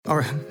All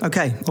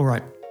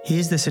right.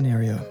 Here's the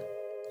scenario.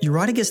 Your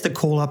rider gets the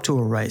call up to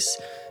a race.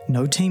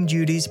 No team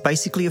duties,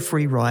 basically a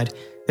free ride.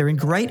 They're in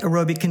great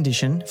aerobic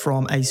condition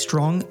from a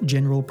strong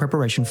general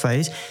preparation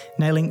phase,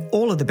 nailing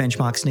all of the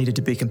benchmarks needed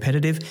to be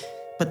competitive,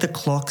 but the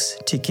clock's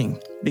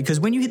ticking. Because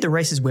when you hit the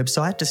race's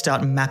website to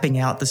start mapping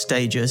out the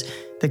stages,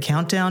 the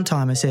countdown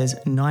timer says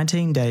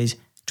 19 days,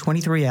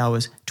 23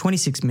 hours,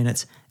 26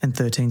 minutes, and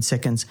 13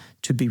 seconds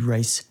to be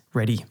race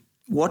ready.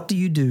 What do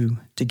you do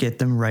to get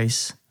them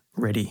race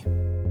ready?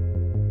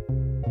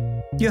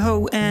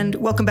 Yo-ho, and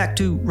welcome back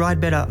to Ride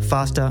Better,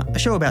 Faster, a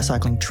show about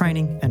cycling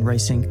training and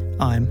racing.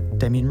 I'm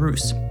Damien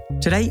Roos.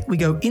 Today, we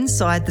go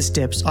inside the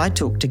steps I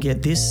took to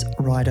get this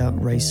rider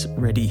race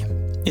ready.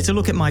 It's a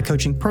look at my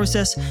coaching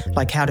process,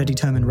 like how to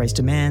determine race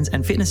demands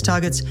and fitness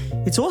targets.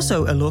 It's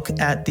also a look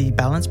at the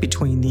balance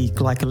between the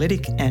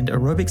glycolytic and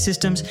aerobic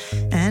systems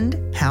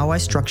and how I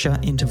structure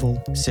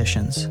interval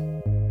sessions.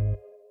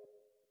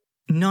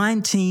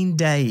 19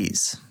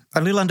 days. A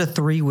little under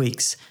 3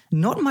 weeks.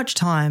 Not much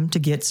time to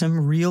get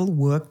some real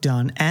work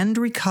done and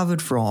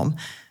recovered from,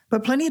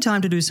 but plenty of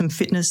time to do some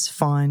fitness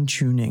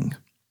fine-tuning.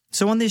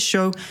 So on this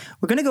show,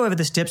 we're going to go over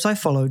the steps I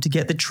followed to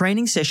get the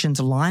training sessions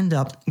lined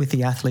up with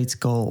the athlete's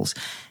goals.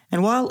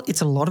 And while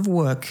it's a lot of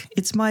work,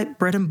 it's my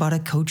bread and butter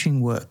coaching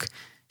work.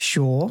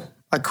 Sure,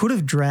 I could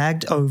have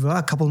dragged over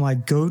a couple of my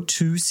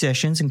go-to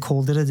sessions and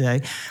called it a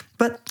day,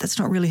 but that's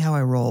not really how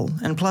I roll.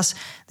 And plus,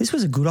 this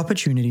was a good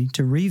opportunity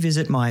to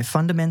revisit my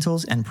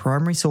fundamentals and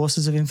primary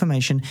sources of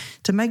information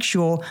to make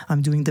sure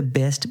I'm doing the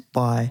best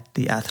by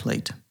the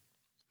athlete.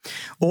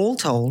 All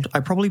told, I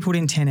probably put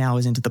in 10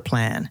 hours into the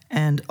plan,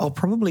 and I'll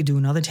probably do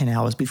another 10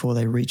 hours before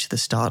they reach the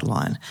start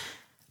line.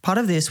 Part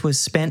of this was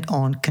spent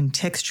on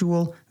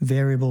contextual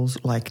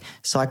variables like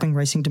cycling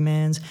racing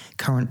demands,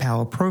 current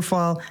power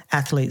profile,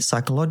 athlete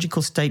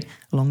psychological state,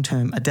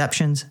 long-term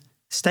adaptions,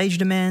 stage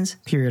demands,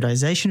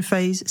 periodization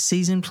phase,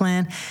 season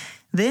plan.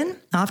 Then,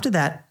 after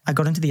that, I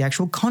got into the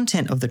actual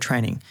content of the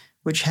training,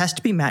 which has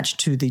to be matched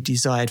to the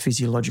desired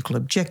physiological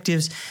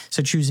objectives,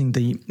 so choosing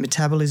the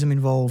metabolism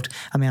involved,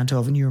 amount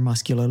of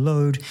neuromuscular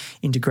load,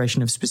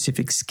 integration of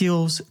specific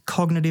skills,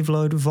 cognitive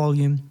load,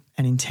 volume,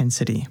 and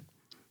intensity.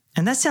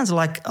 And that sounds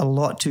like a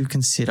lot to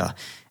consider,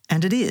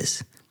 and it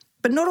is.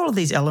 But not all of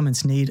these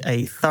elements need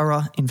a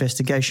thorough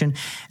investigation,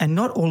 and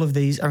not all of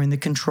these are in the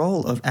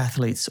control of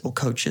athletes or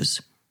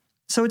coaches.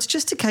 So it's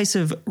just a case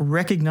of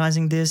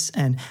recognizing this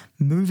and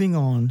moving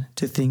on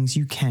to things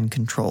you can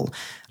control,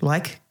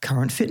 like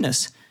current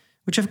fitness,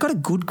 which I've got a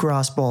good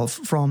grasp of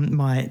from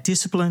my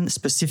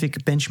discipline-specific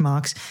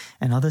benchmarks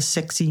and other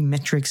sexy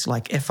metrics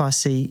like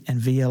FRC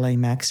and VLA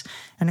max,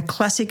 and a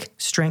classic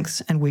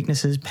strengths and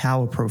weaknesses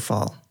power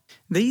profile.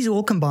 These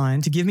all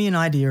combine to give me an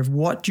idea of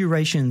what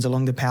durations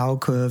along the power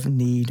curve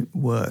need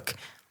work.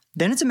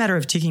 Then it's a matter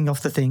of ticking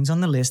off the things on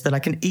the list that I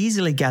can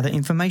easily gather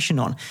information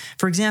on.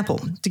 For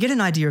example, to get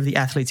an idea of the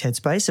athlete's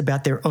headspace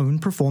about their own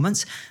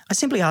performance, I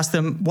simply ask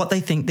them what they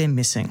think they're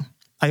missing.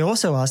 I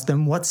also asked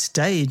them what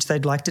stage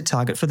they'd like to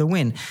target for the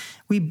win.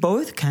 We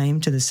both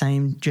came to the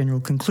same general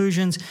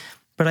conclusions,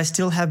 but I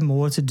still have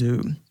more to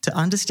do to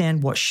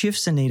understand what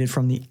shifts are needed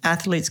from the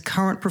athlete's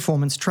current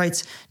performance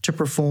traits to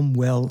perform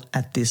well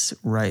at this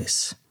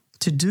race.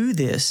 To do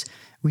this,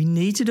 we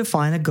need to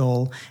define a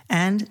goal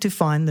and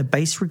define the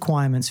base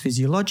requirements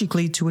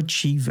physiologically to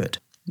achieve it.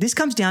 This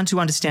comes down to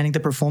understanding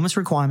the performance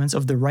requirements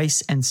of the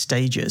race and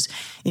stages.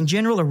 In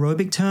general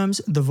aerobic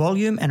terms, the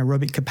volume and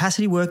aerobic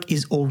capacity work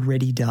is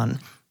already done.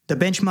 The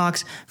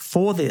benchmarks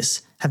for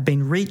this have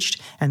been reached,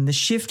 and the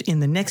shift in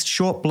the next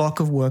short block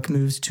of work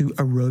moves to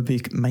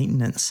aerobic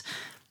maintenance.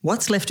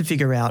 What's left to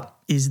figure out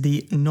is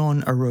the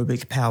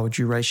non-aerobic power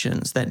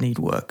durations that need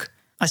work.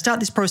 I start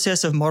this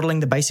process of modeling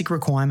the basic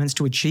requirements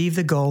to achieve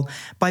the goal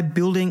by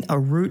building a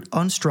route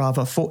on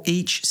Strava for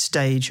each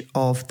stage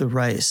of the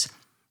race,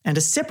 and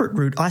a separate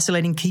route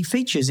isolating key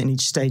features in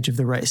each stage of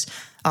the race.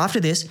 After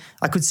this,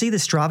 I could see the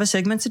Strava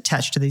segments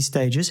attached to these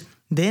stages,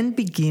 then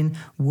begin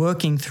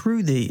working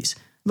through these,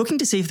 looking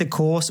to see if the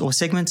course or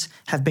segments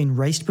have been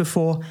raced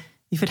before.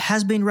 If it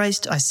has been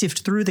raced, I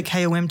sift through the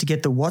KOM to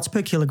get the watts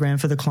per kilogram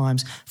for the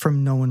climbs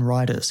from known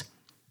riders.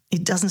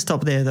 It doesn't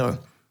stop there though.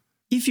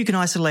 If you can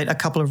isolate a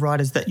couple of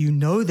riders that you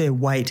know their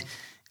weight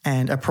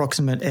and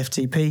approximate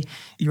FTP,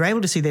 you're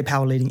able to see their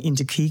power leading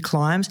into key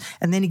climbs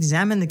and then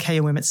examine the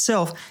KOM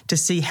itself to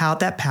see how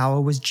that power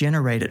was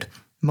generated,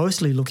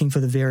 mostly looking for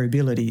the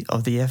variability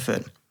of the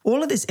effort.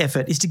 All of this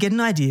effort is to get an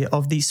idea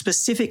of the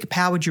specific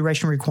power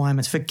duration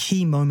requirements for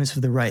key moments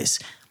of the race,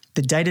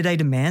 the day-to-day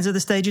demands of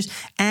the stages,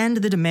 and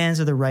the demands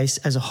of the race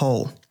as a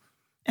whole.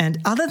 And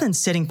other than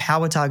setting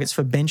power targets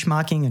for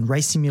benchmarking and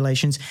race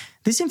simulations,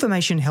 this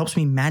information helps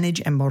me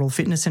manage and model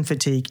fitness and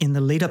fatigue in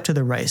the lead up to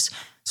the race,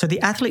 so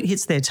the athlete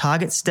hits their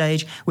target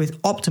stage with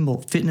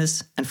optimal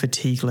fitness and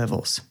fatigue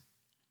levels.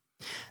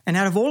 And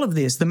out of all of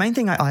this, the main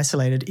thing I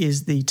isolated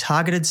is the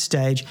targeted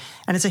stage,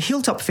 and it's a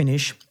hilltop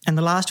finish, and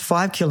the last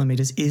 5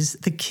 kilometers is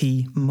the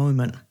key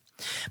moment.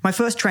 My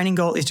first training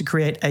goal is to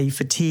create a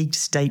fatigued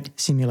state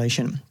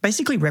simulation,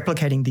 basically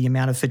replicating the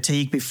amount of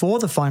fatigue before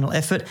the final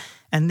effort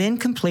and then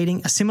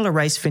completing a similar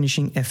race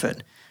finishing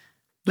effort.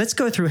 Let's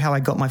go through how I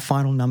got my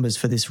final numbers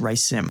for this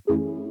race sim.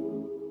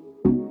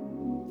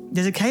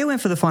 There's a KOM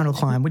for the final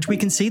climb, which we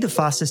can see the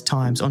fastest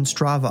times on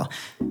Strava.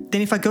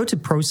 Then if I go to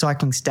Pro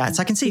Cycling Stats,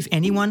 I can see if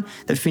anyone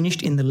that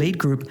finished in the lead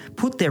group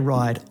put their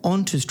ride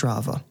onto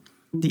Strava.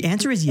 The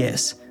answer is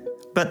yes,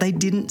 but they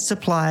didn't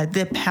supply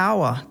their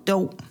power.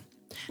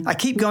 I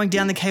keep going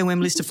down the KOM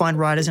list to find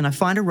riders, and I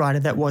find a rider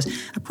that was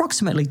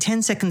approximately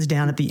 10 seconds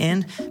down at the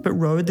end, but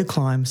rode the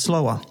climb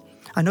slower.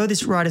 I know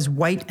this rider's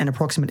weight and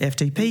approximate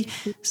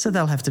FTP, so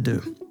they'll have to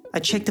do. I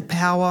checked the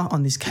power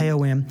on this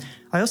KOM.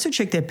 I also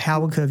checked their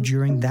power curve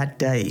during that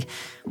day.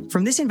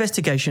 From this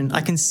investigation, I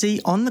can see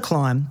on the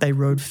climb they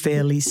rode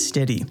fairly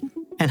steady.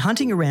 And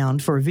hunting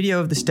around for a video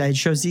of the stage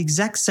shows the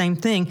exact same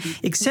thing,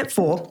 except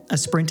for a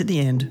sprint at the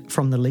end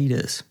from the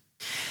leaders.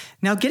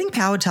 Now, getting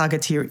power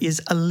targets here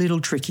is a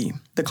little tricky.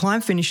 The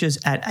climb finishes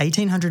at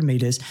 1,800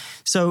 meters,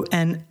 so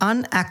an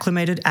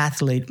unacclimated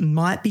athlete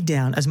might be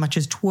down as much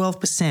as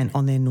 12%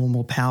 on their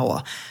normal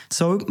power.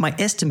 So my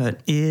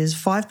estimate is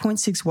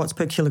 5.6 watts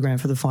per kilogram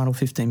for the final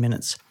 15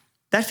 minutes.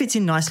 That fits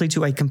in nicely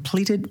to a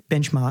completed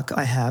benchmark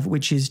I have,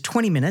 which is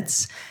 20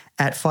 minutes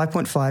at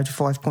 5.5 to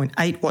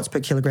 5.8 watts per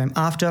kilogram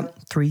after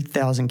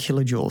 3,000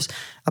 kilojoules,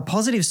 a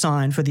positive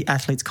sign for the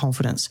athlete's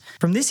confidence.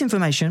 From this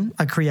information,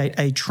 I create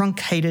a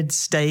truncated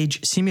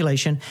stage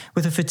simulation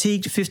with a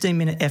fatigued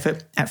 15-minute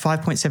effort at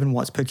 5.7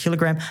 watts per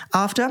kilogram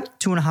after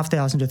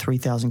 2,500 to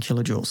 3,000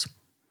 kilojoules.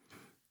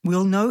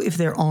 We'll know if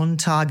they're on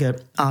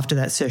target after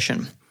that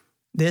session.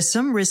 There's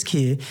some risk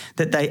here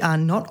that they are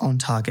not on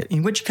target,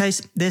 in which case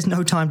there's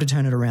no time to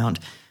turn it around.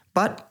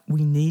 But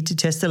we need to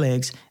test the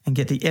legs and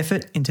get the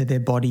effort into their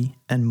body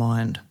and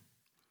mind.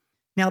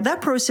 Now, that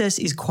process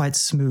is quite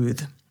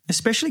smooth,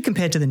 especially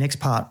compared to the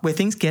next part where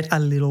things get a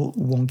little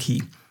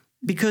wonky,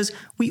 because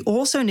we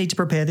also need to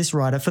prepare this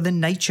rider for the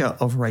nature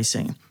of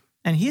racing.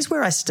 And here's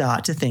where I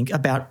start to think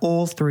about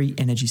all three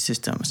energy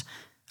systems.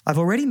 I've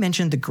already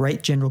mentioned the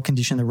great general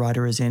condition the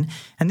rider is in,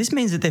 and this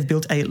means that they've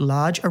built a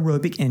large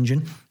aerobic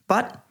engine,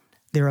 but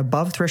their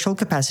above threshold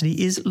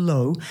capacity is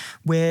low,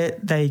 where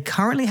they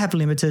currently have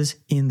limiters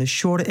in the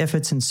shorter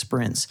efforts and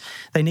sprints.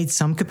 They need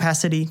some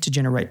capacity to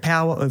generate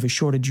power over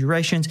shorter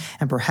durations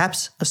and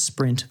perhaps a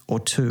sprint or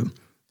two.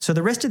 So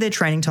the rest of their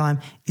training time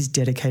is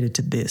dedicated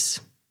to this.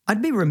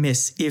 I'd be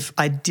remiss if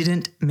I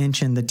didn't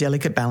mention the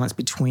delicate balance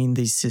between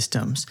these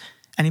systems.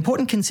 An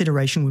important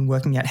consideration when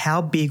working out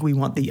how big we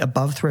want the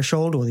above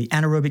threshold or the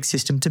anaerobic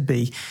system to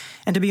be.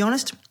 And to be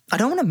honest, I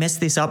don't want to mess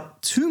this up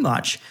too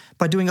much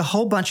by doing a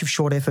whole bunch of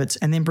short efforts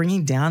and then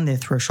bringing down their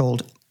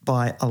threshold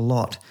by a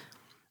lot.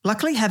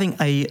 Luckily, having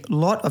a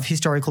lot of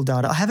historical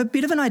data, I have a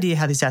bit of an idea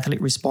how this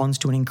athlete responds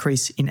to an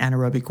increase in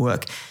anaerobic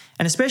work,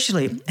 and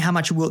especially how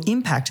much it will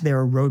impact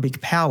their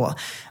aerobic power.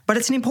 But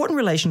it's an important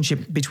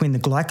relationship between the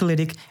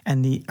glycolytic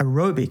and the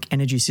aerobic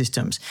energy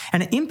systems,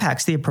 and it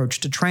impacts the approach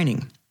to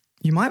training.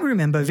 You might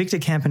remember Victor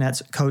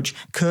Campenaerts' coach,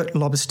 Kurt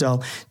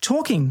Lobbestall,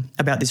 talking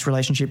about this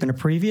relationship in a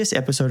previous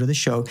episode of the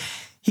show.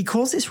 He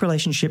calls this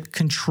relationship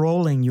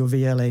controlling your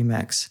VLA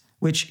max,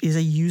 which is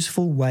a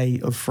useful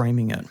way of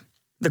framing it.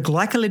 The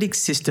glycolytic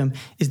system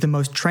is the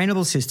most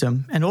trainable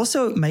system and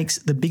also makes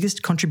the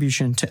biggest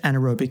contribution to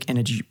anaerobic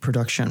energy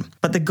production.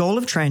 But the goal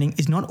of training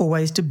is not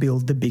always to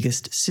build the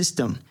biggest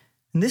system.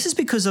 And this is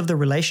because of the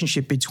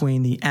relationship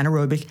between the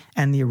anaerobic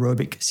and the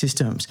aerobic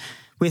systems.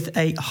 With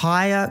a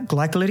higher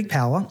glycolytic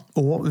power,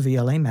 or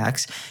VLA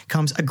max,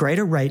 comes a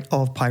greater rate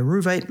of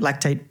pyruvate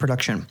lactate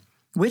production,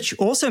 which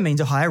also means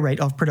a higher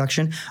rate of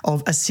production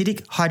of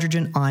acidic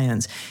hydrogen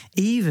ions,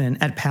 even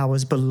at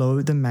powers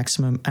below the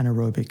maximum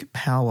anaerobic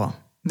power.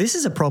 This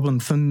is a problem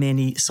for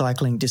many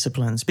cycling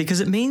disciplines because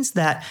it means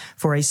that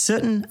for a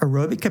certain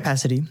aerobic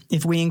capacity,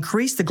 if we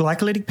increase the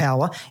glycolytic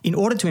power in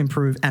order to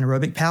improve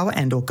anaerobic power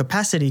and/or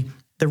capacity,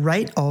 the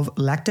rate of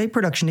lactate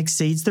production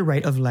exceeds the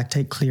rate of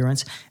lactate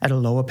clearance at a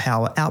lower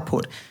power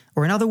output.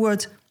 Or in other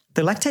words,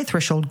 the lactate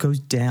threshold goes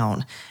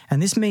down.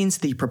 And this means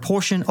the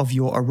proportion of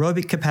your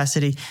aerobic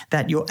capacity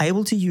that you're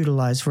able to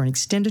utilize for an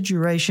extended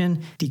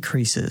duration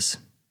decreases.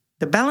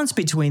 The balance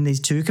between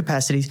these two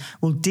capacities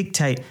will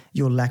dictate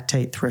your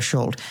lactate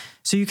threshold.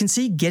 So you can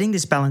see getting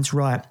this balance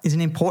right is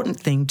an important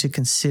thing to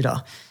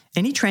consider.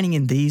 Any training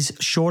in these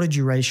shorter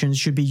durations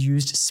should be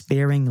used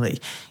sparingly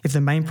if the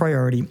main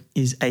priority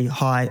is a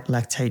high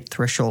lactate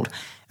threshold.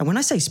 And when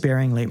I say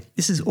sparingly,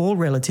 this is all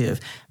relative,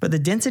 but the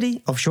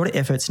density of shorter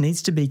efforts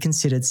needs to be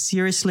considered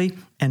seriously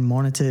and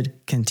monitored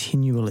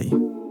continually.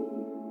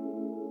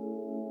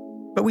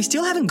 But we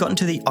still haven't gotten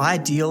to the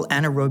ideal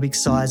anaerobic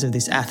size of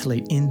this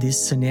athlete in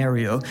this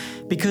scenario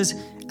because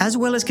as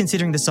well as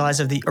considering the size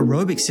of the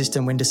aerobic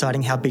system when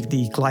deciding how big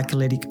the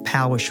glycolytic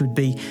power should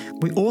be,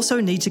 we also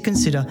need to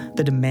consider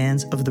the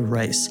demands of the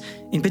race.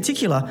 In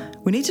particular,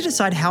 we need to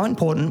decide how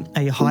important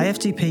a high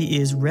FTP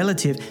is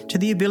relative to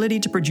the ability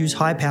to produce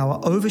high power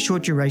over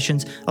short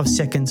durations of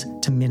seconds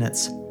to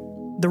minutes.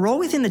 The role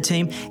within the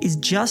team is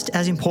just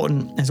as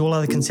important as all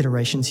other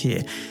considerations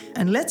here.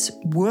 And let's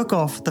work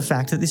off the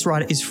fact that this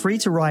rider is free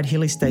to ride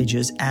hilly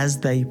stages as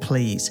they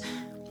please.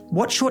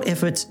 What short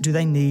efforts do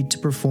they need to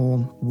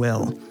perform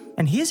well?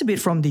 And here's a bit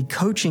from the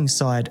coaching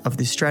side of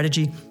this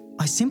strategy.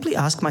 I simply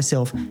ask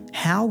myself,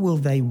 how will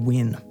they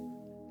win?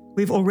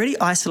 We've already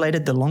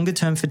isolated the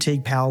longer-term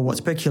fatigue power watts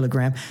per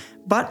kilogram,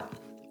 but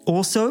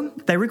also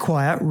they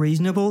require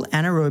reasonable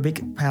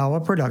anaerobic power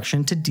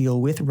production to deal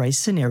with race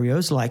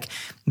scenarios like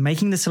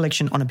making the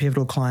selection on a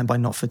pivotal climb by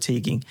not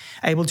fatiguing,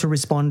 able to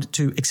respond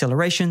to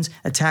accelerations,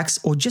 attacks,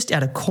 or just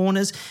out of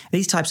corners.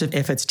 These types of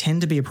efforts tend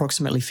to be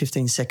approximately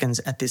 15 seconds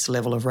at this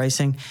level of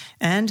racing,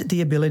 and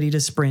the ability to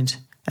sprint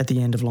at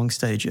the end of long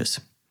stages.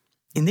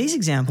 In these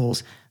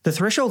examples, the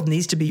threshold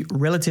needs to be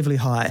relatively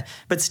high,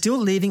 but still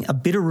leaving a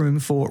bit of room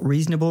for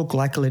reasonable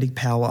glycolytic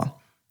power.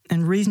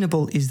 And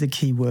reasonable is the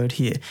key word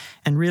here.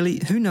 And really,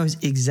 who knows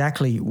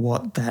exactly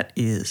what that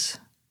is?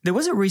 There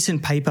was a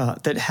recent paper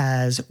that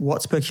has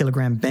watts per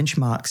kilogram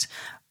benchmarks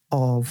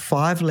of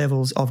 5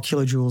 levels of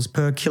kilojoules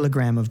per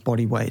kilogram of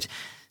body weight.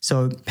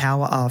 So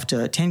power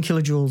after 10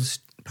 kilojoules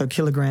per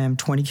kilogram,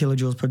 20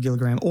 kilojoules per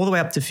kilogram, all the way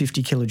up to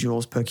 50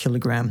 kilojoules per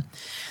kilogram.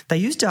 They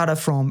used data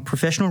from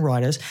professional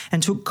riders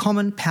and took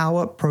common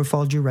power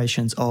profile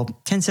durations of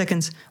 10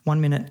 seconds,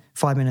 1 minute,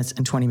 5 minutes,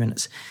 and 20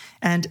 minutes.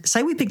 And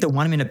say we pick the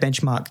 1 minute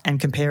benchmark and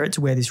compare it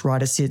to where this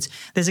rider sits,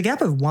 there's a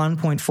gap of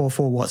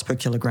 1.44 watts per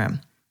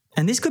kilogram.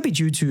 And this could be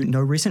due to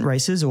no recent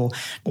races or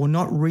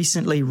not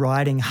recently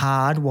riding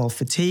hard while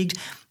fatigued,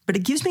 but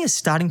it gives me a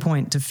starting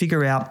point to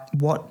figure out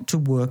what to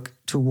work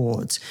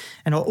towards.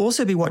 And I'll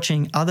also be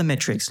watching other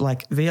metrics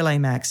like VLA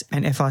max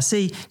and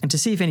FRC and to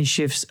see if any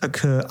shifts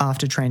occur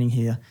after training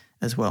here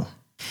as well.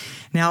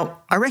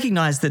 Now, I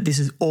recognize that this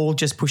is all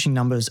just pushing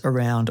numbers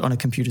around on a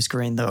computer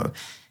screen though.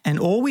 And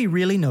all we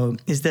really know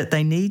is that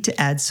they need to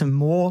add some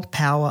more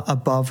power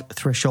above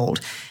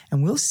threshold.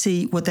 And we'll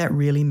see what that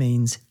really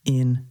means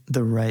in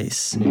the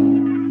race.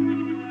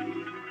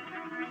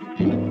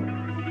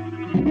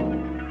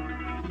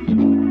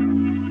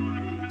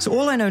 So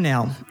all I know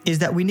now is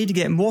that we need to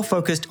get more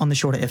focused on the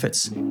shorter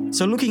efforts.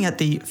 So looking at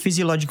the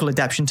physiological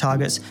adaptation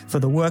targets for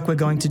the work we're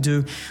going to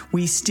do,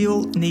 we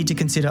still need to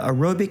consider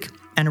aerobic,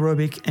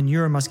 anaerobic, and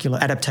neuromuscular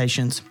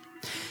adaptations.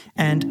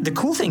 And the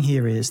cool thing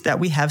here is that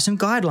we have some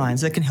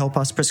guidelines that can help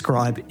us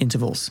prescribe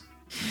intervals.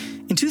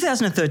 In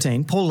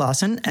 2013, Paul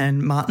Laursen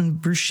and Martin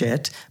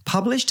Bruchette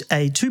published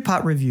a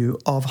 2-part review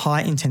of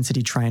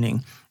high-intensity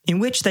training, in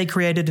which they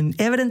created an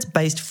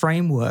evidence-based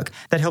framework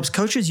that helps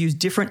coaches use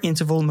different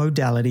interval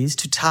modalities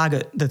to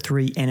target the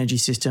 3 energy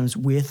systems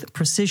with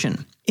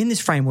precision. In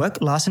this framework,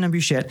 Laursen and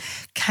Bruchette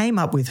came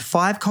up with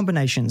 5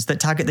 combinations that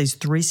target these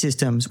 3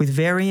 systems with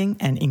varying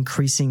and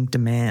increasing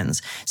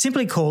demands,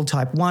 simply called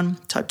Type 1,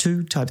 Type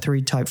 2, Type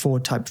 3, Type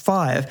 4, Type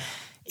 5.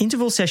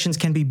 Interval sessions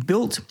can be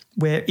built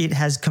where it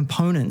has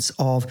components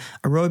of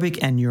aerobic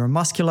and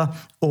neuromuscular,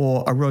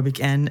 or aerobic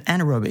and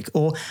anaerobic,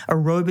 or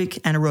aerobic,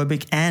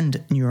 anaerobic, and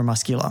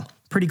neuromuscular.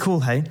 Pretty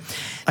cool, hey?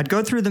 I'd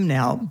go through them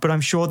now, but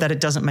I'm sure that it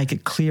doesn't make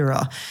it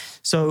clearer.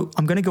 So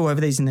I'm going to go over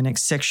these in the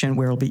next section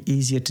where it'll be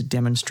easier to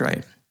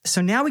demonstrate.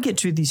 So now we get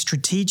to the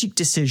strategic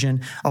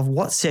decision of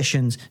what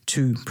sessions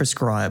to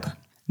prescribe.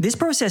 This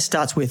process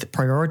starts with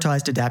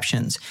prioritized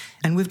adaptations,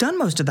 and we've done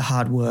most of the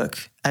hard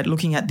work at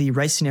looking at the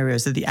race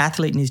scenarios that the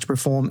athlete needs to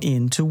perform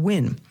in to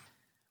win.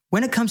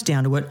 When it comes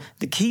down to it,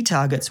 the key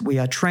targets we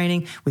are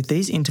training with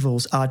these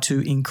intervals are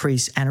to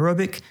increase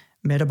anaerobic,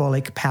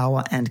 metabolic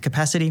power and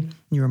capacity,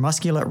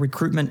 neuromuscular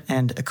recruitment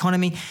and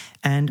economy,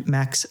 and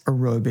max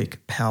aerobic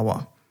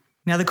power.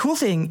 Now, the cool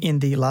thing in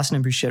the Laursen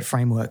and Bruchette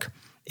framework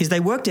is they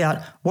worked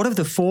out what of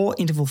the 4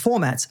 interval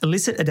formats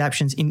elicit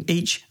adaptations in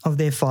each of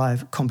their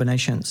 5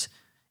 combinations.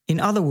 In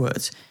other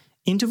words,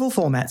 interval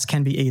formats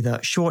can be either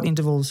short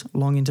intervals,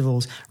 long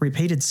intervals,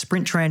 repeated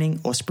sprint training,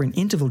 or sprint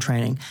interval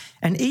training,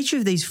 and each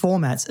of these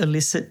formats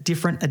elicit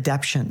different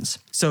adaptations.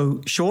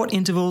 So short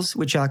intervals,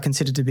 which are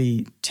considered to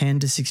be 10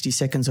 to 60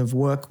 seconds of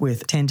work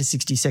with 10 to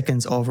 60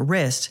 seconds of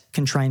rest,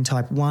 can train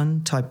Type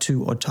 1, Type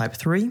 2, or Type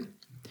 3.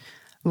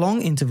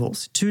 Long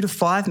intervals, 2 to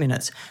 5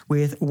 minutes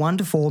with 1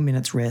 to 4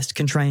 minutes rest,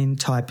 can train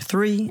Type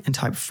 3 and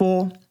Type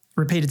 4.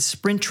 Repeated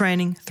sprint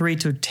training, 3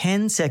 to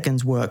 10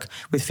 seconds work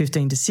with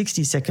 15 to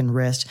 60 second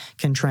rest,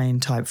 can train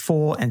Type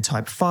 4 and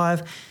Type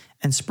 5.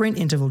 And sprint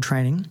interval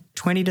training,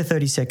 20 to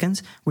 30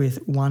 seconds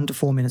with 1 to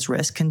 4 minutes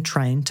rest, can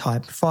train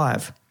Type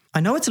 5. I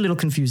know it's a little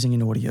confusing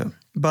in audio,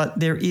 but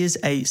there is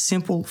a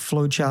simple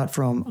flowchart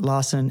from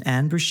Laursen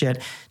and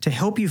Bruchette to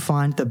help you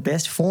find the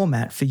best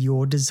format for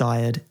your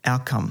desired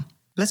outcome.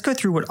 Let's go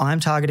through what I'm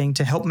targeting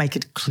to help make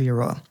it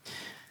clearer.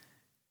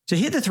 To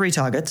hit the 3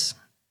 targets,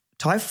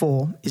 Type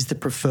 4 is the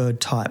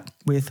preferred type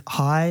with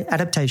high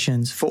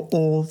adaptations for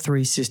all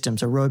 3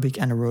 systems, aerobic,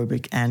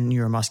 anaerobic, and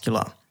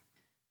neuromuscular.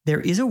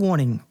 There is a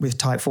warning with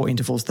Type 4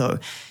 intervals though.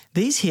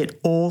 These hit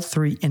all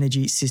 3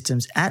 energy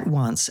systems at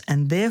once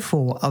and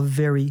therefore are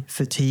very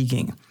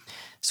fatiguing.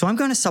 So I'm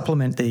going to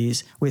supplement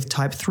these with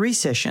Type 3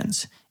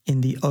 sessions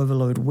in the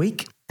overload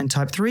week and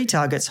type 3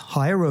 targets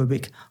high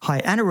aerobic, high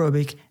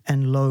anaerobic,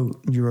 and low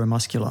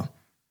neuromuscular.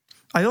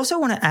 I also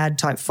want to add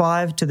type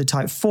 5 to the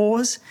type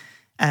 4s,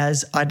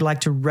 as I'd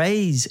like to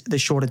raise the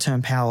shorter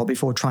term power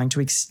before trying to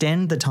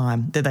extend the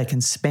time that they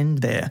can spend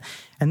there.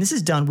 And this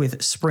is done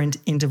with sprint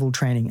interval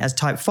training, as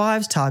type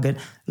 5s target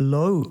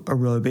low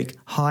aerobic,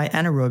 high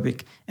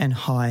anaerobic, and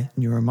high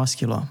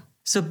neuromuscular.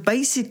 So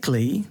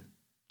basically,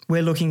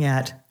 we're looking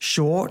at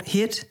short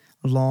HIIT,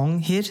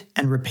 long HIIT,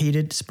 and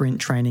repeated sprint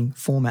training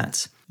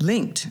formats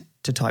linked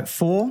to type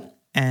 4,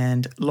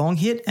 and long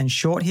HIIT and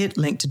short HIIT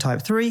linked to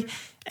type 3,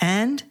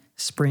 and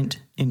sprint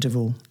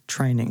interval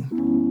training.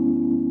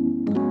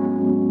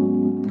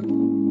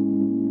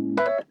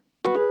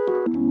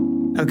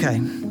 Okay,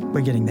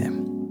 we're getting there.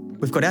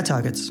 We've got our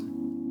targets,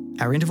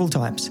 our interval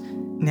types.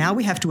 Now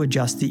we have to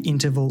adjust the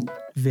interval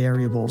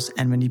variables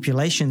and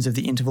manipulations of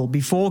the interval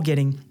before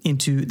getting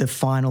into the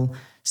final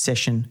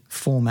session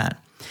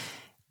format.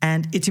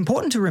 And it's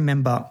important to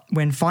remember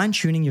when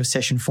fine-tuning your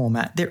session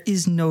format, there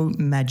is no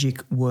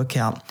magic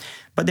workout,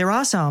 but there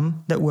are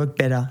some that work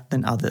better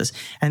than others.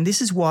 And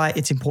this is why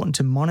it's important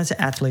to monitor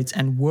athletes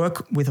and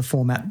work with a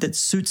format that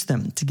suits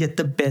them to get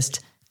the best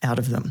out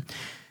of them.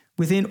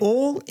 Within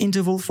all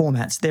interval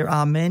formats, there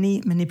are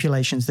many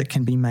manipulations that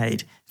can be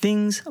made.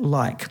 Things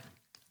like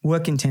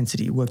work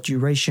intensity, work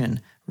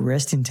duration,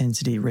 rest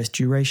intensity, rest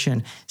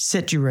duration,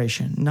 set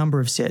duration, number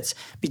of sets,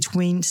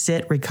 between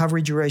set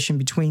recovery duration,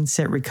 between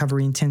set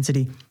recovery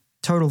intensity,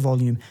 total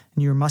volume,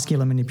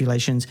 neuromuscular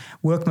manipulations,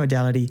 work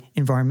modality,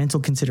 environmental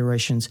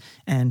considerations,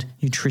 and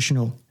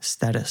nutritional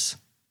status.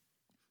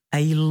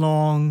 A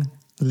long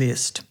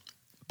list,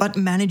 but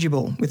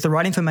manageable with the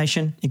right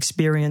information,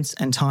 experience,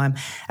 and time,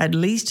 at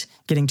least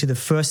getting to the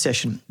first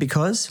session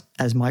because,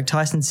 as Mike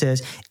Tyson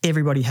says,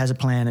 everybody has a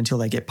plan until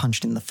they get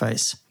punched in the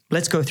face.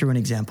 Let's go through an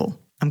example.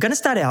 I'm going to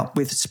start out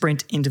with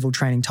sprint interval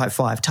training type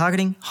 5,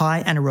 targeting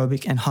high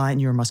anaerobic and high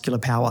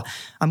neuromuscular power.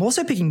 I'm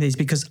also picking these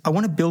because I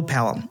want to build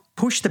power,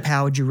 push the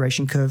power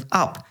duration curve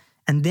up,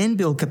 and then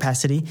build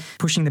capacity,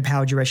 pushing the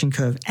power duration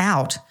curve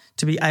out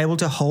to be able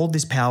to hold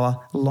this power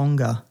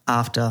longer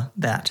after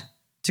that.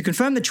 To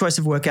confirm the choice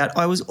of workout,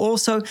 I was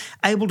also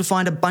able to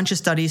find a bunch of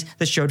studies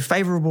that showed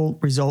favorable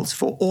results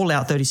for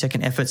all-out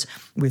 30-second efforts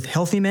with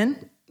healthy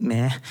men,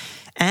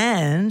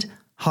 and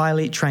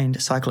highly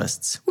trained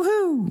cyclists.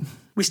 Woohoo!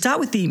 We start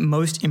with the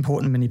most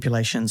important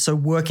manipulation, so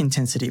work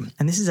intensity,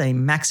 and this is a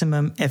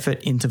maximum effort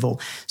interval,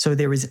 so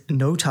there is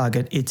no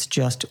target, it's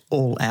just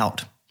all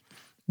out.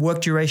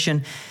 Work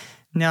duration.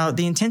 Now,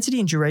 the intensity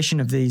and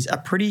duration of these are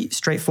pretty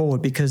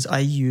straightforward because I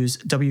use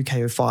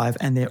WKO5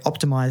 and their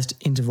optimized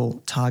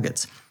interval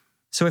targets.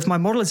 So if my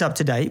model is up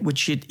to date,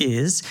 which it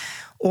is,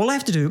 all I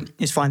have to do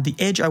is find the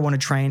edge I want to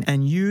train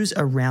and use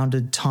a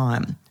rounded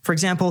time. For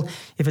example,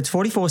 if it's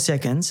 44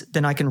 seconds,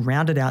 then I can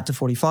round it out to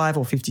 45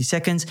 or 50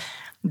 seconds.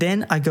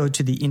 Then I go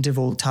to the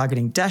interval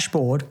targeting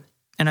dashboard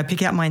and I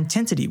pick out my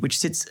intensity, which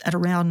sits at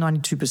around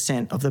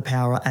 92% of the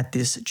power at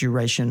this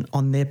duration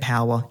on their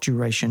power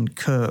duration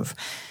curve.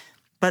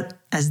 But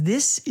as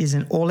this is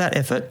an all-out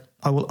effort,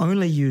 I will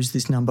only use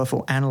this number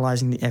for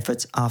analyzing the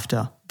efforts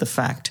after the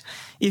fact.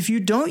 If you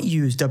don't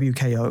use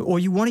WKO or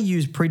you want to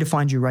use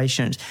predefined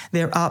durations,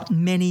 there are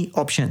many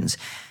options.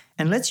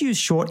 And let's use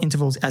short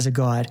intervals as a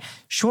guide.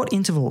 Short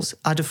intervals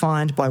are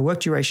defined by work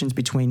durations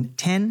between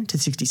 10 to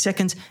 60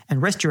 seconds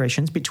and rest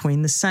durations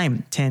between the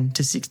same 10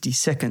 to 60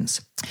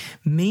 seconds.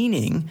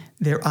 Meaning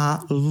there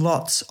are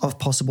lots of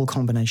possible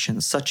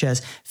combinations such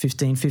as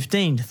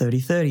 15-15,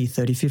 30-30,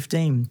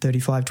 30-15,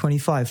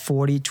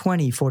 35-25, 40-20,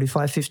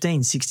 45-15,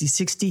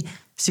 60-60,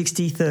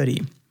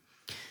 60-30.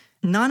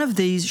 None of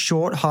these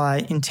short,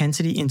 high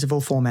intensity interval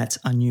formats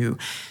are new.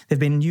 They've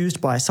been used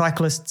by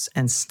cyclists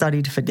and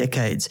studied for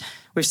decades.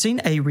 We've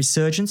seen a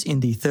resurgence in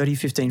the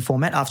 30-15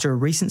 format after a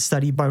recent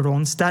study by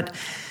Ronstadt.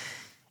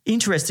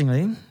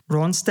 Interestingly,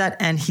 Ronstadt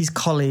and his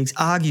colleagues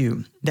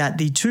argue that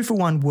the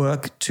 2-for-1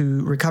 work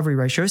to recovery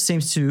ratio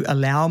seems to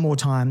allow more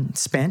time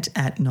spent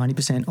at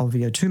 90% of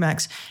VO2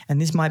 max, and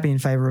this might be in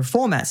favor of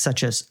formats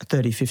such as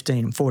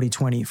 30-15,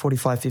 40-20,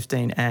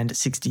 45-15, and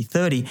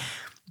 60-30.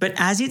 But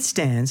as it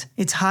stands,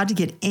 it's hard to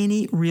get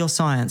any real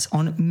science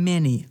on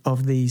many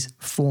of these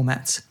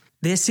formats.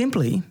 There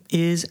simply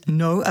is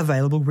no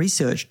available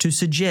research to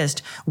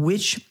suggest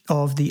which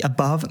of the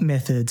above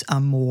methods are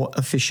more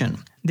efficient.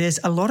 There's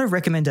a lot of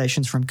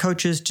recommendations from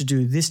coaches to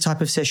do this type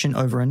of session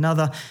over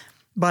another,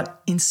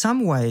 but in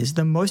some ways,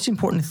 the most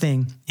important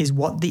thing is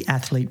what the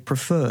athlete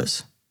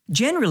prefers.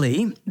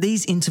 Generally,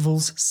 these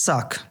intervals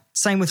suck.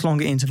 Same with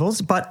longer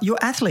intervals, but your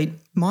athlete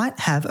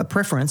might have a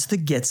preference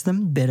that gets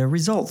them better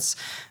results.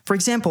 For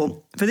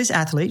example, for this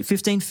athlete,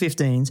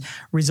 15-15s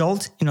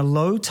result in a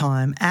low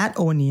time at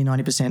or near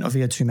 90% of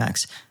VO2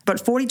 max, but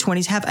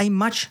 40-20s have a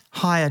much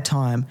higher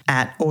time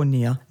at or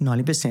near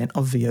 90%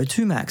 of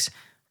VO2 max.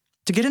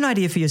 To get an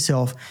idea for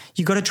yourself,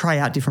 you've got to try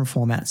out different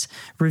formats,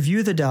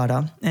 review the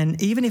data,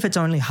 and even if it's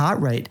only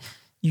heart rate,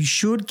 you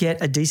should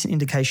get a decent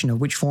indication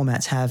of which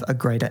formats have a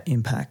greater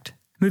impact.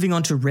 Moving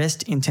on to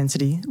rest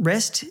intensity.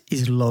 Rest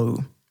is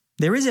low.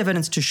 There is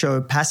evidence to show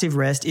passive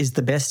rest is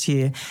the best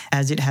here,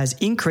 as it has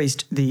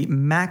increased the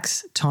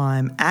max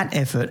time at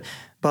effort,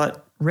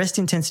 but rest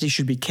intensity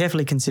should be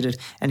carefully considered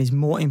and is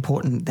more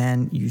important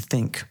than you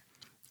think.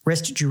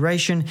 Rest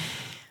duration,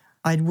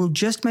 I will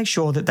just make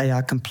sure that they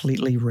are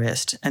completely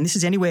rest. And this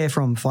is anywhere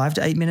from 5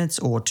 to 8 minutes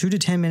or 2 to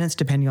 10 minutes,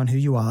 depending on who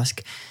you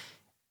ask.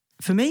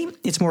 For me,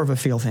 it's more of a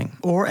feel thing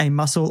or a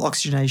muscle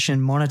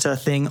oxygenation monitor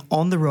thing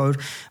on the road,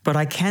 but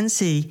I can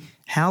see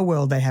how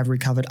well they have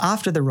recovered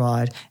after the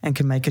ride and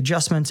can make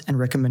adjustments and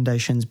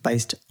recommendations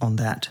based on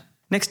that.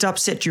 Next up,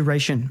 set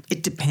duration.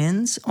 It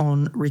depends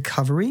on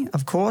recovery,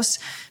 of course,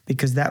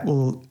 because that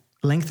will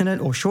lengthen it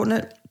or shorten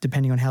it,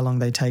 depending on how long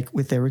they take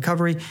with their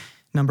recovery.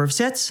 Number of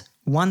sets,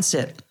 1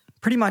 set.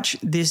 Pretty much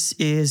this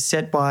is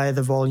set by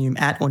the volume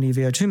at or near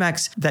VO2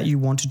 max that you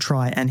want to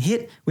try and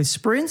hit. With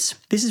sprints,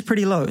 this is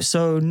pretty low,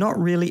 so not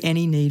really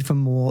any need for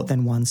more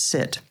than 1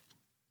 set.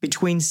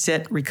 Between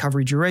set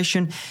recovery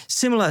duration,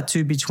 similar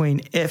to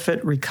between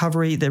effort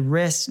recovery, the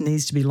rest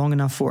needs to be long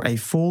enough for a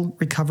full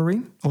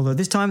recovery, although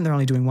this time they're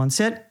only doing 1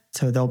 set,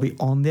 so they'll be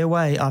on their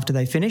way after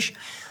they finish.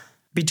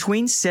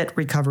 Between set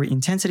recovery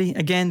intensity,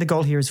 again, the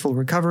goal here is full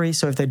recovery,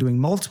 so if they're doing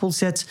multiple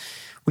sets,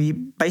 we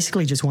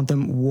basically just want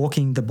them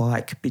walking the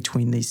bike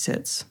between these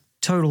sets.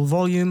 Total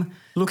volume,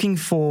 looking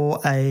for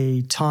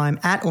a time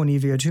at or near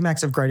VO2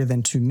 max of greater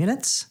than 2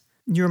 minutes.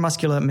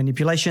 Neuromuscular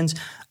manipulations,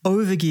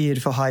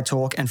 overgeared for high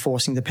torque and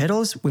forcing the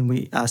pedals when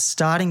we are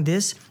starting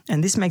this,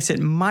 and this makes it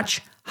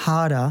much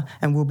harder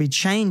and will be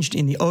changed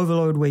in the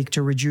overload week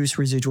to reduce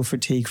residual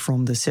fatigue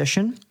from the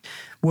session.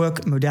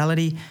 Work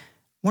modality,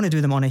 want to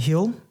do them on a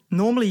hill.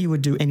 Normally you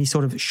would do any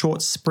sort of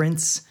short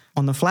sprints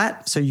on the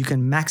flat so you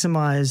can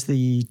maximize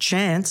the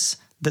chance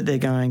that they're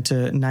going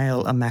to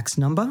nail a max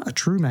number, a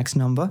true max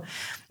number.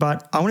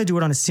 But I want to do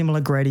it on a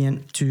similar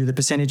gradient to the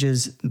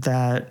percentages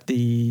that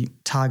the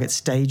target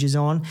stage is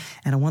on.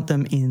 And I want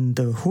them in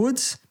the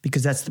hoods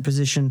because that's the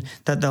position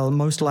that they'll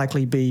most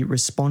likely be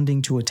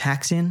responding to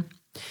attacks in.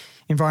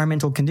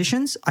 Environmental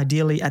conditions,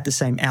 ideally at the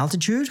same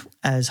altitude,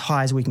 as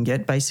high as we can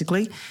get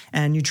basically.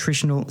 And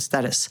nutritional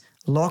status,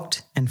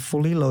 locked and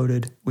fully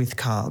loaded with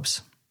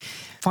carbs.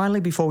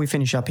 Finally, before we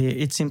finish up here,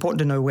 it's important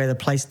to know where to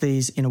place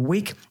these in a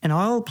week, and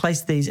I'll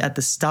place these at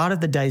the start of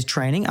the day's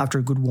training after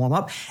a good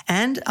warm-up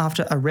and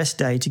after a rest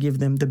day to give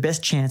them the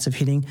best chance of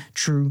hitting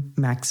true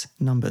max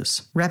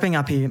numbers. Wrapping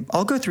up here,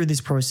 I'll go through this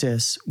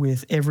process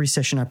with every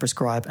session I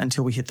prescribe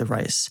until we hit the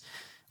race.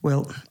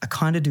 Well, I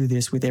kind of do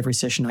this with every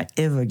session I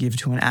ever give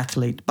to an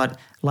athlete, but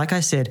like I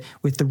said,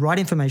 with the right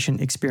information,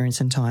 experience,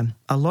 and time,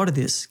 a lot of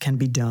this can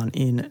be done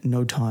in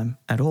no time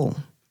at all.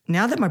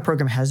 Now that my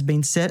program has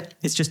been set,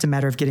 it's just a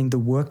matter of getting the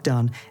work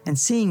done and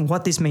seeing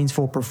what this means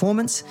for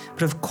performance.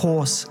 But of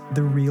course,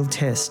 the real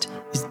test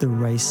is the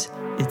race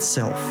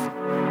itself.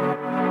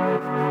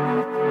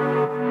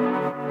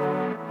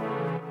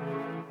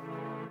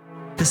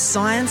 The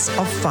science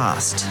of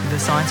fast. The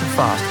science of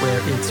fast, where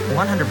it's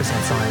 100%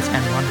 science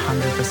and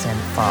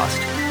 100% fast,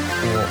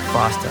 or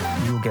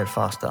faster. You'll get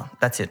faster.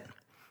 That's it.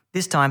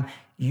 This time,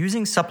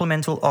 using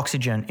supplemental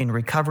oxygen in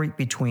recovery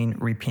between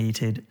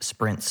repeated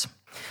sprints.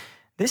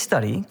 This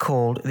study,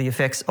 called The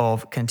Effects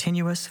of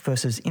Continuous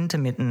versus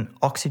Intermittent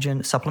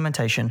Oxygen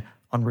Supplementation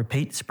on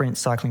Repeat Sprint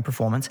Cycling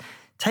Performance,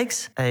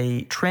 takes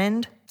a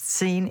trend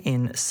seen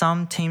in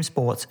some team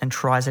sports and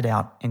tries it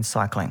out in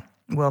cycling.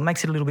 Well, it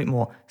makes it a little bit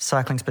more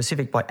cycling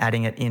specific by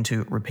adding it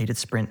into repeated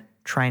sprint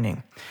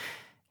training.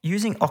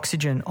 Using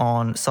oxygen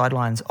on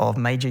sidelines of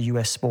major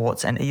US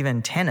sports and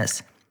even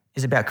tennis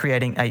is about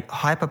creating a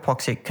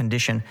hypoxic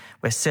condition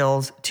where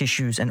cells,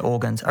 tissues, and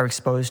organs are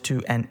exposed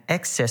to an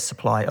excess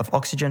supply of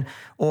oxygen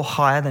or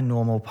higher than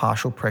normal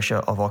partial pressure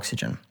of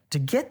oxygen. To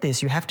get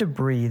this, you have to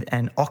breathe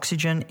an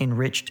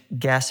oxygen-enriched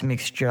gas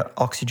mixture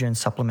oxygen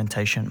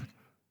supplementation.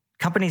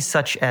 Companies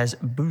such as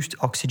Boost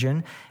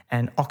Oxygen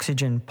and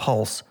Oxygen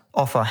Pulse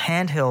offer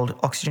handheld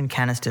oxygen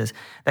canisters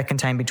that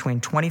contain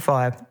between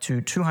 25 to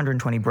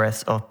 220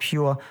 breaths of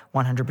pure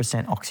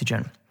 100%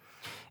 oxygen.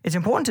 It's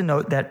important to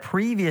note that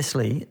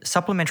previously,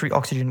 supplementary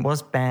oxygen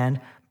was banned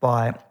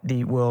by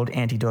the World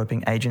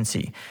Anti-Doping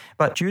Agency,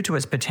 but due to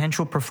its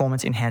potential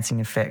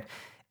performance-enhancing effect,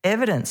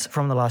 evidence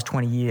from the last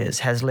 20 years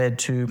has led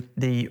to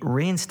the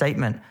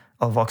reinstatement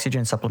of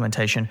oxygen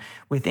supplementation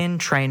within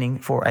training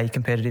for a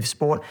competitive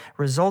sport,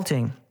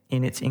 resulting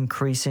in its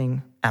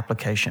increasing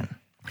application.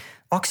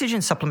 Oxygen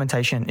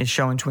supplementation is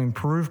shown to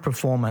improve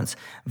performance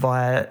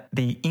via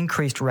the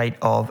increased rate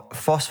of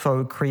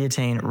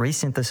phosphocreatine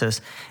resynthesis,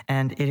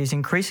 and it is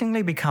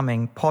increasingly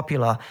becoming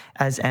popular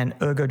as an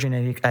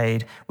ergogenetic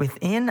aid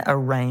within a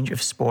range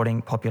of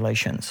sporting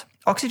populations.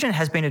 Oxygen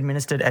has been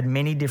administered at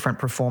many different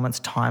performance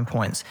time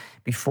points,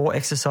 before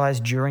exercise,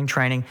 during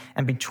training,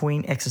 and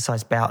between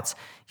exercise bouts.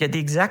 Yet the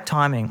exact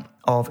timing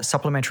of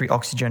supplementary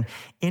oxygen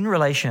in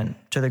relation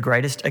to the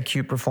greatest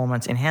acute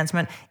performance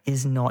enhancement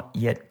is not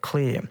yet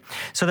clear.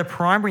 So the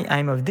primary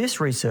aim of this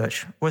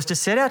research was to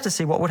set out to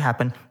see what would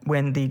happen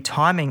when the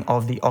timing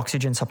of the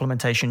oxygen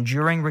supplementation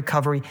during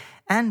recovery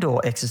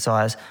and/or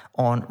exercise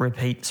on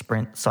repeat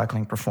sprint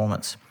cycling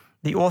performance.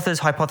 The authors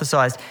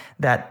hypothesized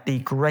that the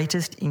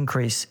greatest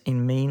increase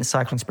in mean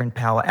cycling sprint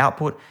power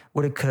output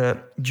would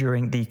occur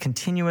during the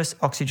continuous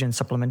oxygen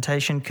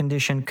supplementation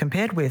condition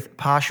compared with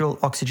partial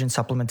oxygen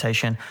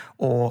supplementation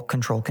or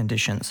control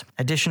conditions.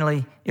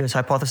 Additionally, it was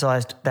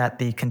hypothesized that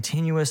the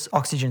continuous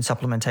oxygen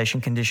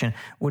supplementation condition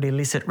would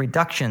elicit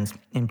reductions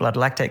in blood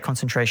lactate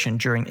concentration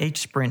during each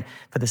sprint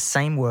for the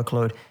same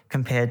workload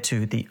compared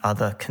to the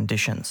other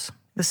conditions.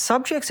 The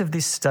subjects of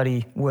this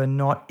study were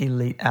not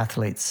elite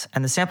athletes,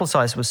 and the sample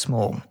size was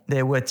small.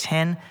 There were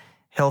 10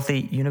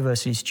 healthy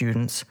university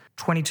students,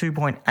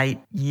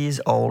 22.8 years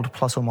old,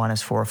 plus or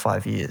minus 4 or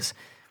 5 years.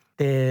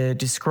 They're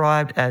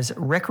described as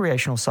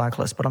recreational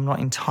cyclists, but I'm not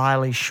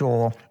entirely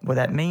sure what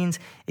that means,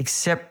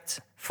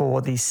 except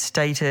for the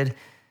stated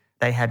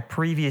they had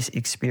previous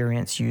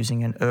experience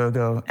using an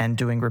ergo and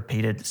doing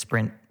repeated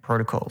sprint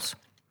protocols.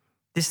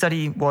 This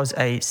study was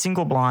a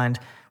single-blind,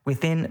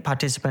 within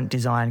participant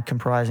design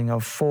comprising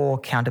of 4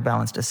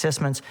 counterbalanced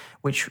assessments,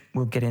 which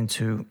we'll get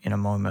into in a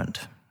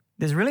moment.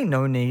 There's really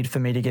no need for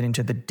me to get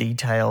into the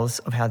details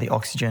of how the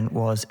oxygen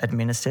was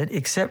administered,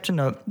 except to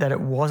note that it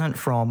wasn't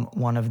from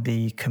one of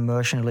the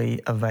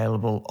commercially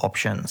available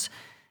options.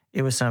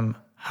 It was some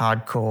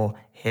hardcore,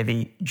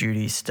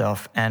 heavy-duty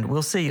stuff, and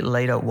we'll see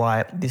later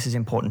why this is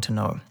important to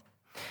know.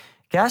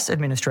 Gas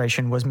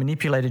administration was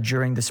manipulated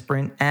during the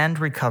sprint and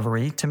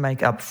recovery to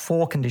make up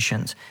 4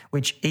 conditions,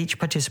 which each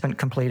participant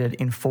completed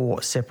in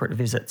 4 separate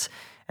visits.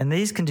 And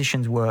these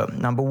conditions were,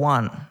 number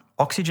 1,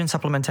 oxygen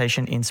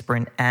supplementation in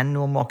sprint and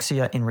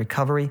normoxia in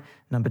recovery.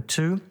 Number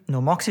 2,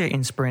 normoxia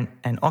in sprint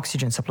and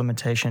oxygen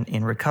supplementation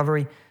in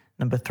recovery.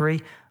 Number 3,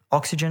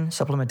 oxygen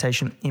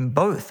supplementation in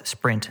both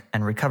sprint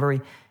and recovery.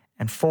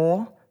 And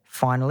 4,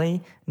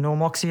 finally,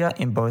 normoxia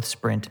in both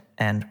sprint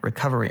and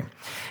recovery.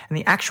 And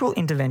the actual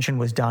intervention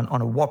was done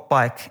on a watt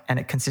bike, and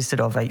it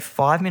consisted of a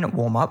 5-minute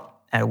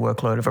warm-up at a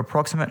workload of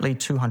approximately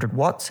 200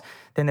 watts.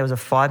 Then there was a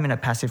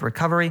 5-minute passive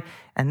recovery,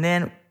 and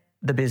then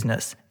the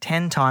business,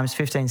 10 times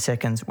 15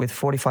 seconds with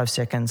 45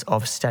 seconds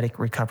of static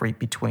recovery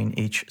between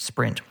each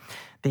sprint.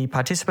 The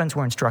participants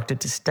were instructed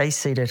to stay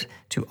seated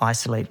to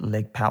isolate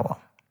leg power.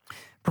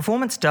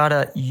 Performance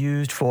data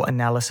used for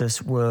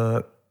analysis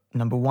were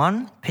number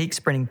 1, peak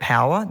sprinting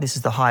power. This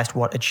is the highest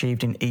watt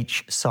achieved in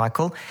each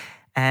cycle.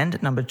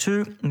 And number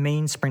 2,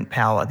 mean sprint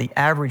power, the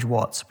average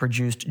watts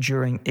produced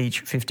during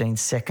each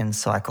 15-second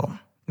cycle.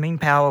 Mean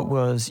power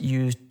was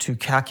used to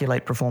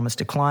calculate performance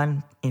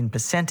decline in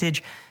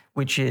percentage,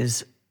 which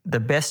is the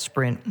best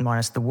sprint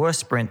minus the worst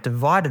sprint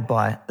divided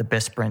by the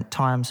best sprint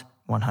times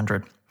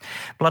 100.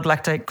 Blood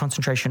lactate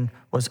concentration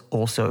was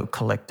also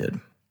collected.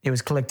 It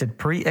was collected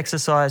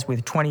pre-exercise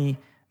with 20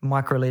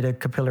 microliter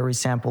capillary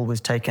sample was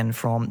taken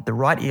from the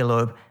right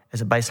earlobe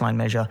as a baseline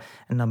measure.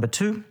 And number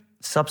 2,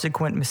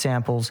 subsequent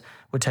samples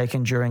were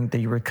taken during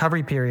the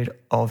recovery period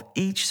of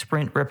each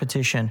sprint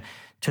repetition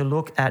to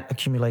look at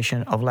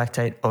accumulation of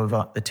lactate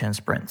over the 10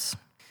 sprints.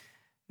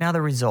 Now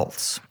the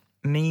results.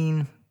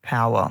 Mean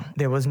power.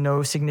 There was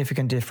no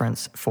significant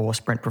difference for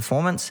sprint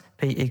performance,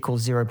 P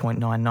equals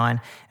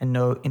 0.99, and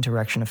no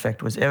interaction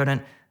effect was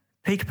evident.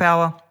 Peak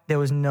power, there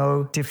was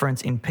no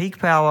difference in peak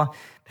power,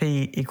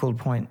 P equaled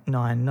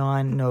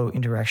 0.99, no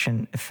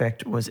interaction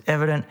effect was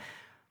evident.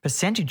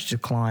 Percentage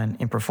decline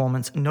in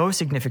performance, no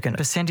significant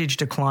percentage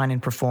decline in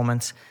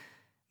performance,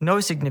 no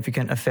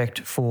significant effect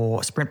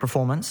for sprint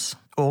performance,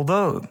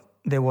 although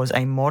there was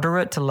a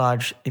moderate to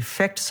large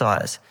effect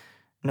size,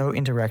 no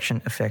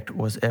interaction effect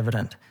was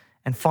evident.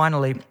 And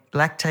finally,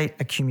 lactate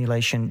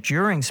accumulation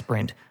during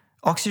sprint.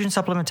 Oxygen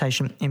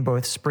supplementation in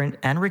both sprint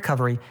and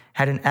recovery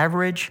had an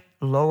average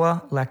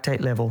lower lactate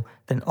level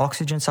than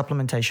oxygen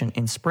supplementation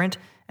in sprint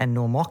and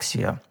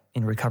normoxia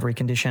in recovery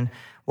condition,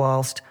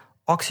 whilst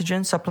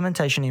oxygen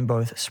supplementation in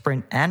both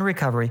sprint and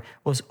recovery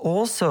was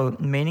also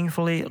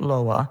meaningfully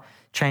lower,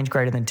 change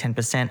greater than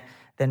 10%,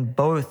 than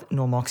both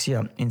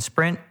normoxia in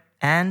sprint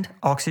and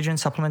oxygen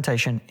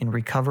supplementation in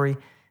recovery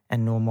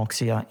and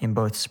normoxia in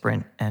both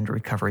sprint and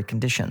recovery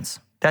conditions.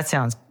 That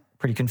sounds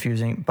pretty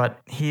confusing, but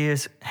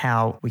here's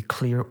how we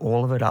clear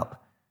all of it up.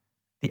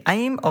 The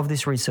aim of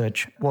this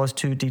research was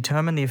to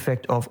determine the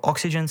effect of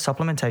oxygen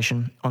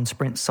supplementation on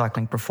sprint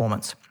cycling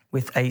performance,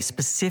 with a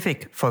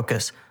specific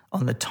focus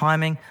on the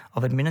timing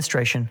of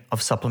administration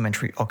of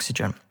supplementary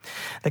oxygen.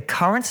 The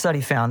current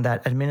study found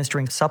that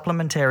administering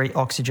supplementary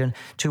oxygen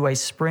to a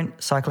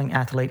sprint cycling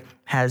athlete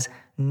has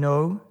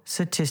no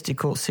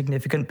statistical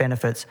significant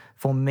benefits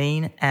for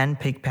mean and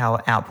peak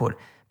power output,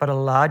 but a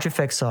large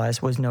effect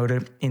size was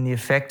noted in the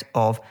effect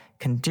of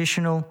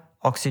conditional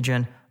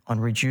oxygen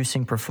on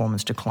reducing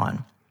performance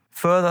decline.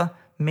 Further,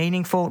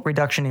 meaningful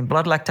reduction in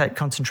blood lactate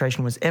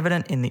concentration was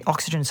evident in the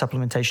oxygen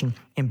supplementation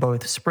in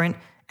both sprint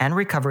and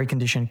recovery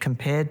condition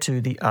compared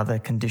to the other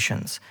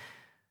conditions.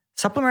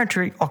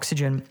 Supplementary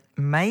oxygen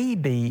may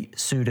be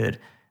suited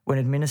when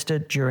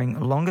administered during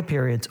longer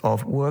periods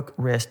of work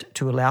rest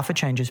to allow for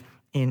changes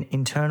in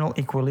internal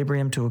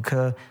equilibrium to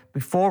occur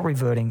before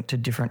reverting to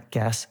different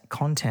gas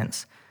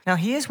contents. Now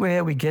here's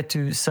where we get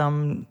to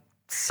some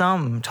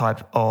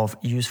type of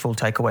useful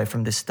takeaway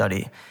from this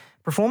study.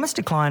 Performance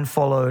decline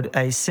followed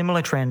a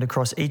similar trend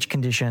across each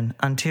condition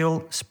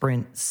until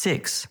Sprint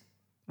 6,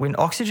 when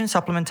oxygen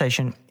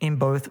supplementation in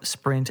both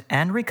sprint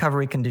and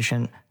recovery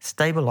condition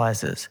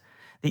stabilizes.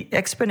 The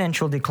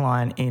exponential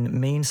decline in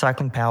mean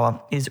cycling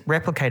power is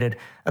replicated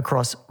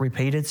across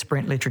repeated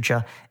sprint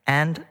literature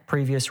and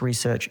previous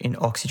research in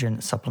oxygen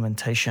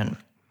supplementation.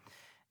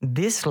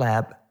 This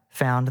lab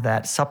found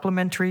that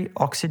supplementary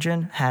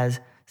oxygen has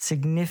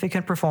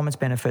significant performance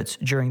benefits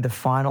during the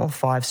final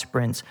 5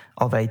 sprints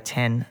of a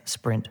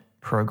 10-sprint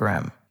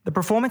program. The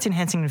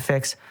performance-enhancing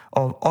effects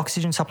of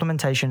oxygen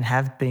supplementation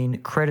have been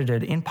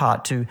credited in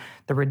part to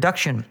the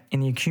reduction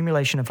in the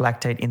accumulation of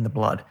lactate in the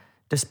blood.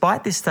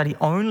 Despite this study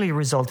only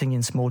resulting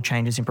in small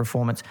changes in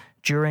performance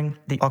during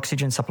the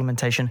oxygen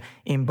supplementation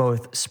in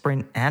both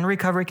sprint and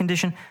recovery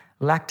condition,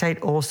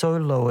 lactate also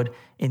lowered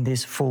in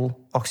this full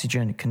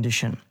oxygen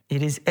condition.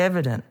 It is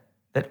evident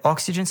that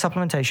oxygen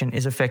supplementation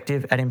is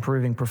effective at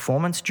improving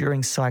performance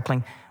during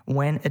cycling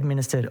when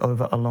administered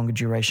over a longer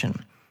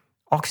duration.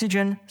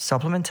 Oxygen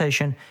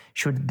supplementation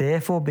should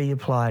therefore be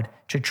applied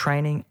to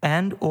training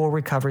and/or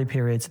recovery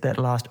periods that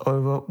last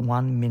over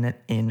 1 minute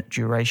in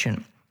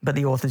duration. But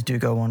the authors do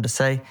go on to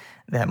say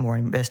that more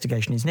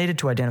investigation is needed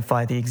to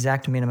identify the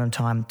exact minimum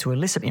time to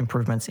elicit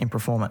improvements in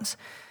performance.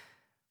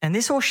 And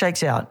this all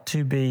shakes out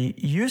to be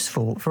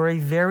useful for a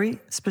very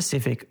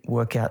specific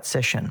workout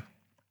session.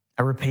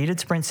 A repeated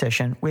sprint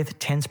session with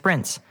 10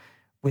 sprints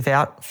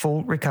without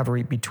full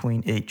recovery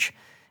between each.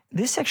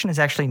 This section is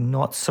actually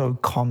not so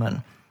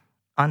common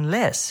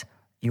unless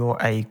you're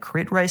a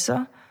crit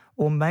racer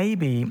or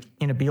maybe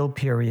in a build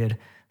period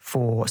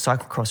for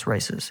cyclocross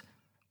races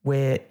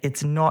where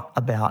it's not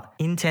about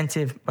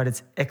intensive but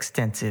it's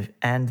extensive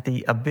and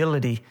the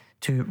ability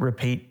to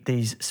repeat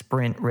these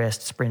sprint,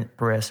 rest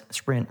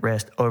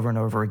over and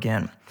over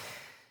again.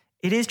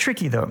 It is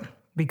tricky though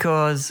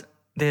because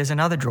there's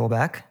another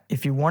drawback.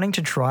 If you're wanting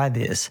to try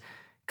this,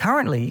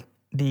 currently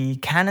the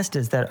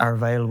canisters that are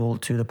available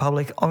to the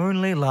public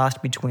only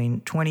last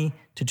between 20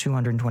 to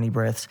 220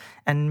 breaths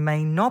and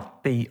may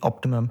not be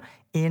optimum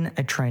in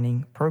a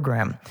training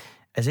program,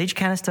 as each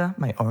canister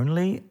may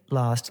only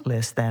last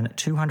less than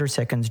 200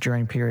 seconds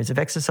during periods of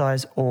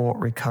exercise or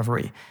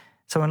recovery.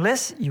 So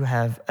unless you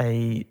have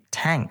a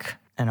tank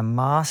and a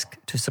mask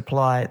to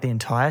supply the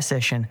entire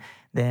session,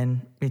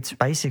 then it's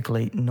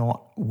basically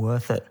not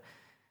worth it.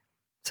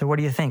 So what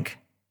do you think?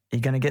 Are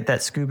you going to get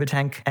that scuba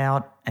tank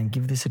out and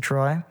give this a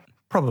try?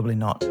 Probably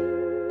not.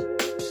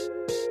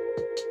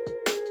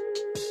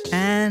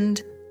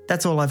 And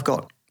that's all I've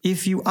got.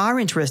 If you are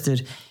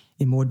interested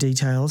in more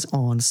details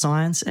on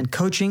science and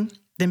coaching,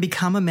 then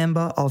become a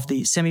member of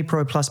the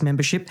Semi-Pro Plus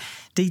membership.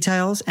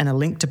 Details and a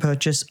link to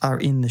purchase are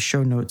in the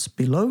show notes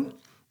below.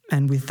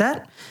 And with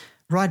that,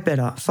 Ride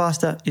Better,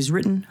 Faster is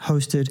written,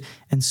 hosted,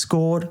 and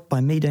scored by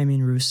me,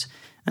 Damien Roos.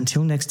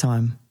 Until next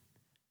time,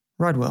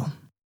 ride well.